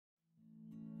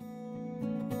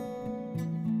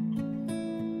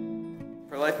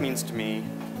life means to me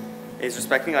is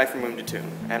respecting life from womb to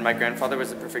tomb, and my grandfather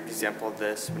was a perfect example of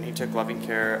this when he took loving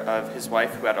care of his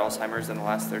wife who had Alzheimer's in the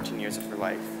last 13 years of her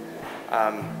life.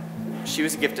 She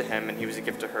was a gift to him and he was a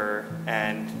gift to her,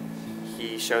 and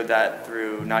he showed that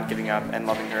through not giving up and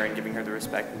loving her and giving her the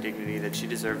respect and dignity that she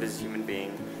deserved as a human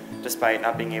being, despite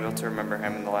not being able to remember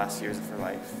him in the last years of her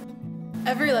life.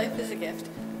 Every life is a gift.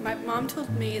 My mom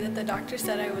told me that the doctor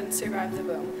said I wouldn't survive the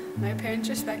womb. My parents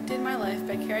respected my life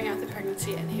by carrying out the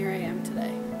pregnancy, and here I am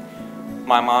today.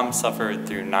 My mom suffered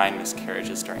through 9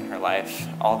 miscarriages during her life.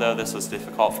 Although this was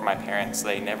difficult for my parents,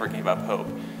 they never gave up hope.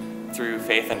 Through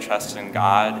faith and trust in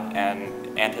God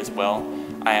and His will,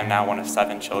 I am now one of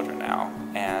 7 children now,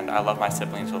 and I love my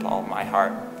siblings with all of my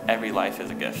heart. Every life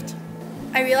is a gift.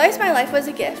 I realized my life was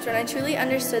a gift when I truly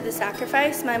understood the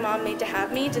sacrifice my mom made to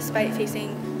have me despite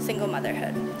facing single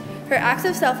motherhood. Her acts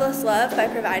of selfless love by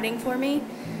providing for me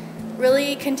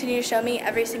really continue to show me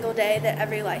every single day that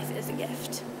every life is a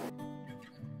gift.